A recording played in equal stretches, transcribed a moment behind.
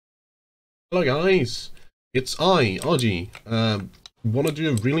Hello guys, it's I, Aji. Want to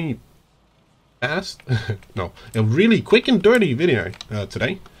do a really fast, no, a really quick and dirty video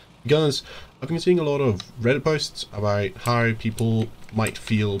today, because I've been seeing a lot of Reddit posts about how people might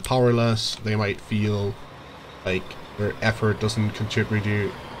feel powerless. They might feel like their effort doesn't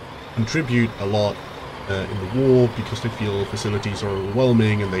contribute a lot in the war because they feel facilities are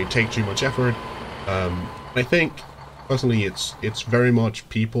overwhelming and they take too much effort. I think personally it's very much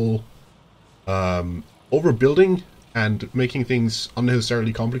people overbuilding and making things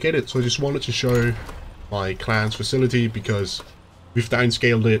unnecessarily complicated. So I just wanted to show my clan's facility because we've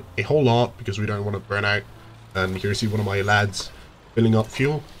downscaled it a whole lot because we don't want to burn out. And here you see one of my lads filling up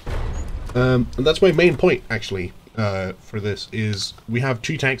fuel. And that's my main point actually for this is we have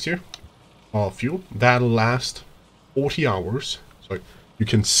 2 tanks here of fuel that'll last 40 hours. So you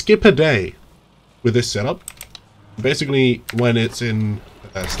can skip a day with this setup. Basically, when it's in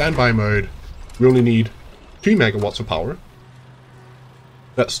standby mode, we only need 2 megawatts of power.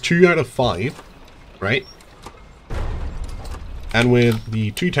 That's 2 out of 5, right? And with the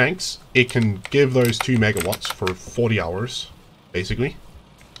 2 tanks, it can give those 2 megawatts for 40 hours, basically.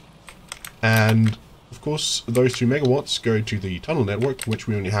 And of course, those 2 megawatts go to the tunnel network, which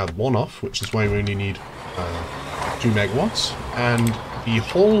we only have 1 of, which is why we only need 2 megawatts. And the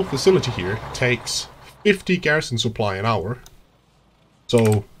whole facility here takes 50 garrison supply an hour.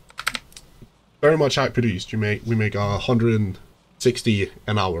 So very much outproduced. We make 160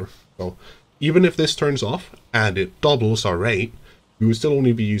 an hour. So even if this turns off and it doubles our rate, we would still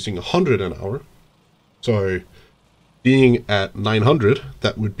only be using 100 an hour. So being at 900,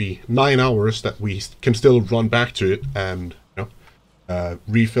 that would be 9 hours that we can still run back to it and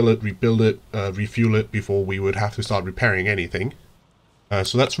refill it, rebuild it, refuel it before we would have to start repairing anything.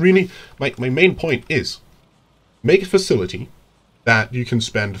 So that's really my main point is make a facility that you can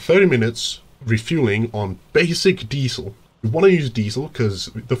spend 30 minutes refueling on basic diesel. You want to use diesel because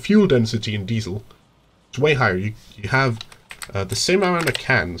the fuel density in diesel is way higher. You have the same amount of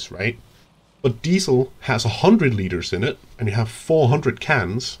cans, right? But diesel has 100 liters in it and you have 400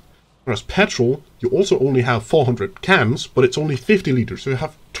 cans. Whereas petrol, you also only have 400 cans, but it's only 50 liters. So you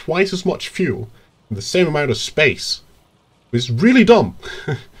have twice as much fuel in the same amount of space. It's really dumb.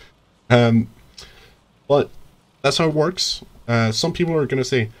 But that's how it works. Some people are going to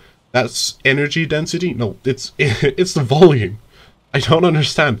say, that's energy density? No, it's the volume. I don't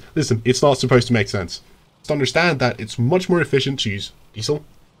understand. Listen, it's not supposed to make sense. Just understand that it's much more efficient to use diesel.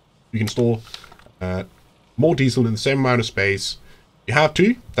 You can store more diesel in the same amount of space. You have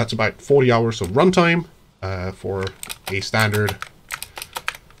to. That's about 40 hours of runtime for a standard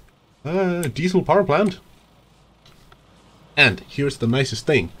diesel power plant. And here's the nicest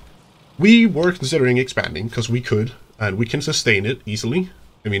thing. We were considering expanding because we could, and we can sustain it easily.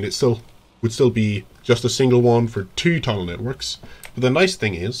 I mean, it would still be just a single one for 2 tunnel networks. But the nice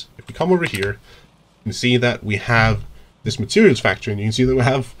thing is, if we come over here, you can see that we have this materials factory, and you can see that we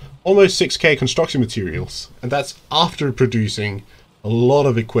have almost 6k construction materials. And that's after producing a lot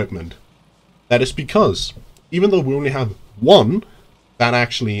of equipment. That is because, even though we only have 1 that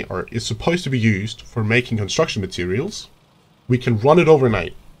actually is supposed to be used for making construction materials, we can run it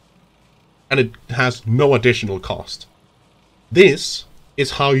overnight. And it has no additional cost. This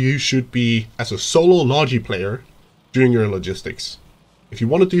is how you should be as a solo Logi player doing your logistics. If you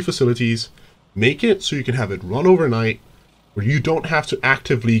want to do facilities, make it so you can have it run overnight where you don't have to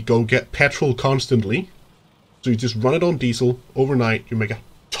actively go get petrol constantly. So you just run it on diesel overnight. You make a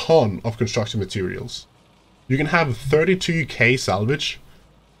ton of construction materials. You can have 32k salvage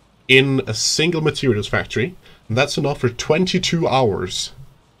in a single materials factory, and that's enough for 22 hours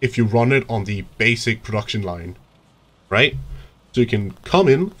if you run it on the basic production line, right? So you can come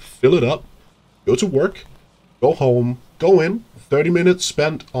in, fill it up, go to work, go home, go in, 30 minutes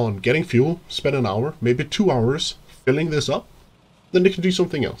spent on getting fuel, spend an hour, maybe 2 hours filling this up, then you can do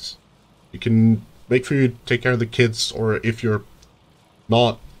something else. You can make food, take care of the kids, or if you're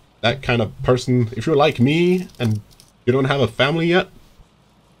not that kind of person, if you're like me and you don't have a family yet,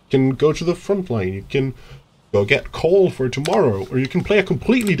 you can go to the front line, you can go get coal for tomorrow, or you can play a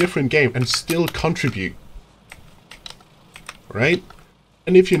completely different game and still contribute. Right?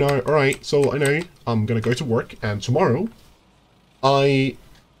 And if you know, alright, so I know I'm going to go to work and tomorrow I'm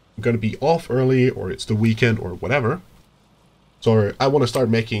going to be off early or it's the weekend or whatever. So I want to start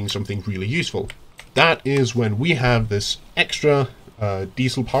making something really useful. That is when we have this extra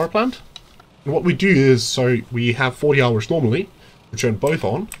diesel power plant. And what we do is, so we have 40 hours normally, we turn both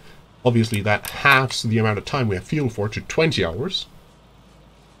on. Obviously that halves the amount of time we have fuel for to 20 hours.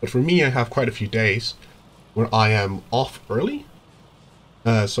 But for me, I have quite a few days where I am off early.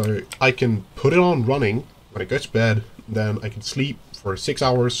 So I can put it on running when I go to bed, then I can sleep for 6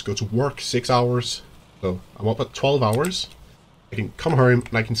 hours, go to work 6 hours, so I'm up at 12 hours. I can come home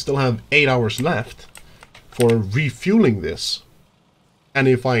and I can still have 8 hours left for refueling this. And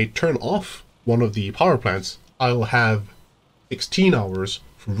if I turn off one of the power plants, I'll have 16 hours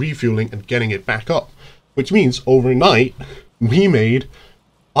for refueling and getting it back up, which means overnight we made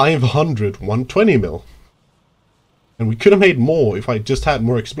 500 120 mil. And we could have made more if I just had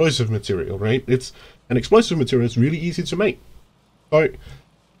more explosive material, right? An explosive material is really easy to make. So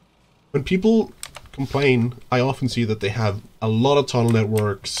when people complain, I often see that they have a lot of tunnel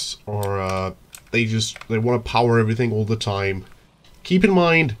networks, or they want to power everything all the time. Keep in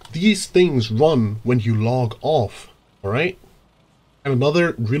mind, these things run when you log off, alright? And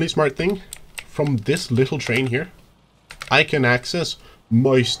another really smart thing, from this little train here, I can access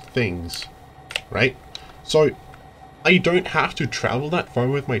most things, right? So I don't have to travel that far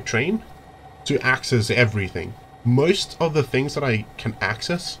with my train to access everything. Most of the things that I can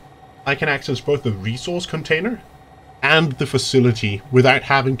access both the resource container and the facility without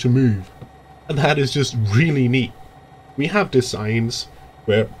having to move. And that is just really neat. We have designs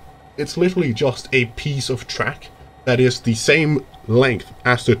where it's literally just a piece of track that is the same length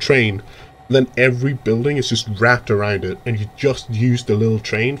as the train. Then every building is just wrapped around it, and you just use the little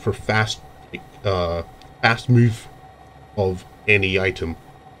train for fast move of any item.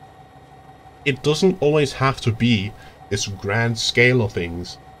 It doesn't always have to be this grand scale of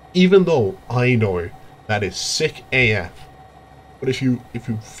things, even though I know that is sick AF. But if you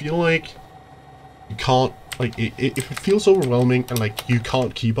feel like you can't, like, if it feels overwhelming and like you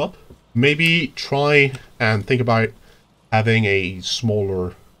can't keep up, maybe try and think about having a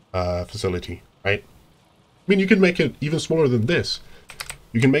smaller facility, right? I mean, you can make it even smaller than this.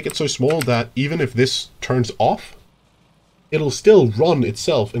 You can make it so small that even if this turns off, it'll still run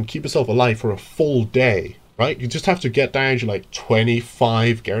itself and keep itself alive for a full day, right? You just have to get down to like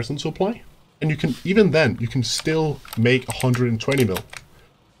 25 garrison supply, and you can, even then, you can still make 120 mil.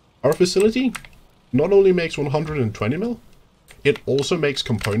 Our facility not only makes 120 mil, it also makes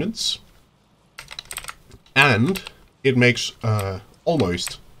components, and it makes,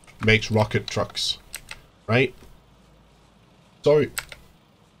 almost makes rocket trucks, right? So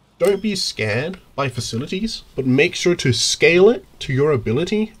don't be scared by facilities, but make sure to scale it to your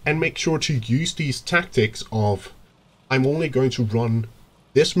ability, and make sure to use these tactics of, I'm only going to run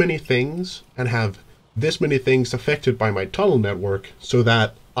this many things and have this many things affected by my tunnel network, so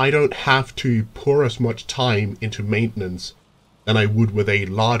that I don't have to pour as much time into maintenance than I would with a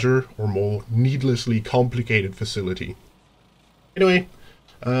larger or more needlessly complicated facility. Anyway,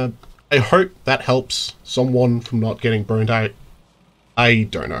 I hope that helps someone from not getting burned out. I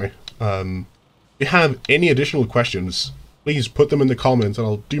don't know. If you have any additional questions, please put them in the comments, and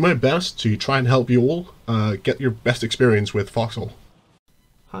I'll do my best to try and help you all get your best experience with Foxhole.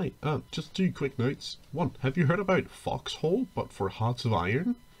 Hi, just 2 quick notes. 1, have you heard about Foxhole, but for Hearts of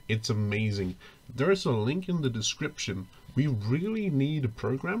Iron? It's amazing. There's a link in the description. We really need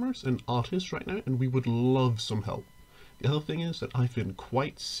programmers and artists right now, and we would love some help. The other thing is that I've been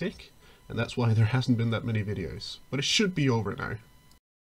quite sick, and that's why there hasn't been that many videos. But it should be over now.